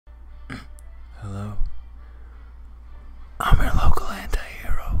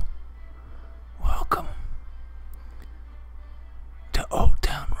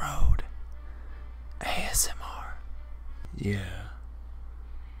Yeah,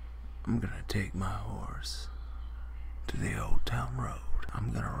 I'm gonna take my horse to the old town road.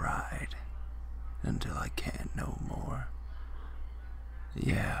 I'm gonna ride until I can't no more.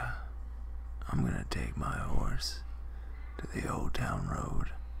 Yeah, I'm gonna take my horse to the old town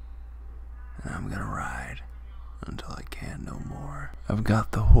road, and I'm gonna ride until I can't no more. I've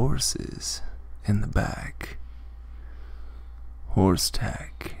got the horses in the back. Horse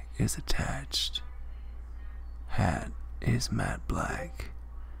tack is attached. Hat is matte black.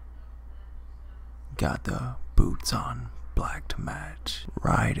 Got the boots on, black to match.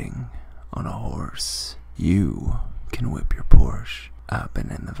 Riding on a horse, you can whip your Porsche. I've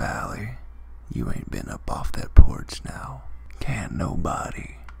been in the valley. You ain't been up off that porch now. Can't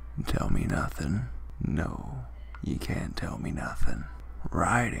nobody tell me nothing. No, you can't tell me nothing.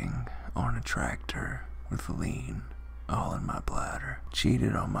 Riding on a tractor with lean all in my bladder.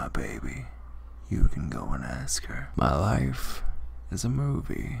 Cheated on my baby. You can go and ask her. My life is a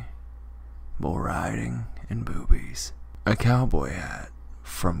movie. Bull riding and boobies. A cowboy hat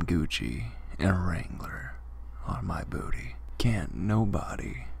from Gucci and a Wrangler on my booty. Can't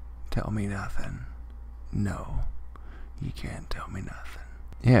nobody tell me nothing. No, you can't tell me nothing.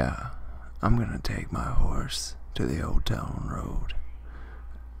 Yeah, I'm gonna take my horse to the old town road,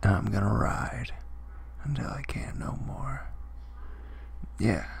 and I'm gonna ride until I can't no more.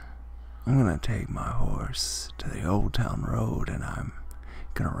 Yeah, I'm gonna take my horse to the old town road, and I'm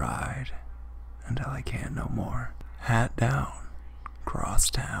gonna ride until I can't no more. Hat down, cross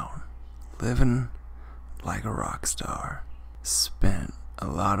town, living like a rock star. Spent a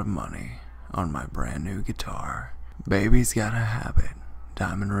lot of money on my brand new guitar. Baby's got a habit,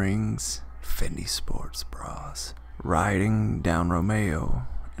 diamond rings, Fendi sports bras. Riding down Romeo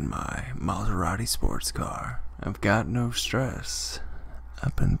in my Maserati sports car. I've got no stress.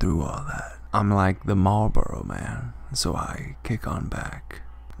 I've been through all that. I'm like the Marlboro man, so I kick on back.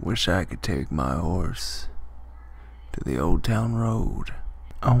 Wish I could take my horse to the old town road.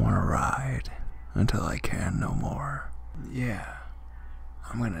 I wanna ride until I can no more. Yeah,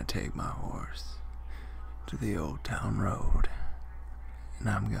 I'm gonna take my horse to the old town road, and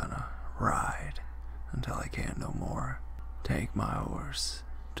I'm gonna ride until I can't no more. Take my horse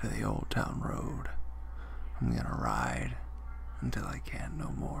to the old town road. I'm gonna ride until I can't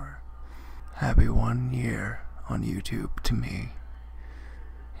no more. Happy 1 year on YouTube to me.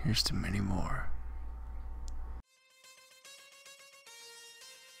 Here's to many more.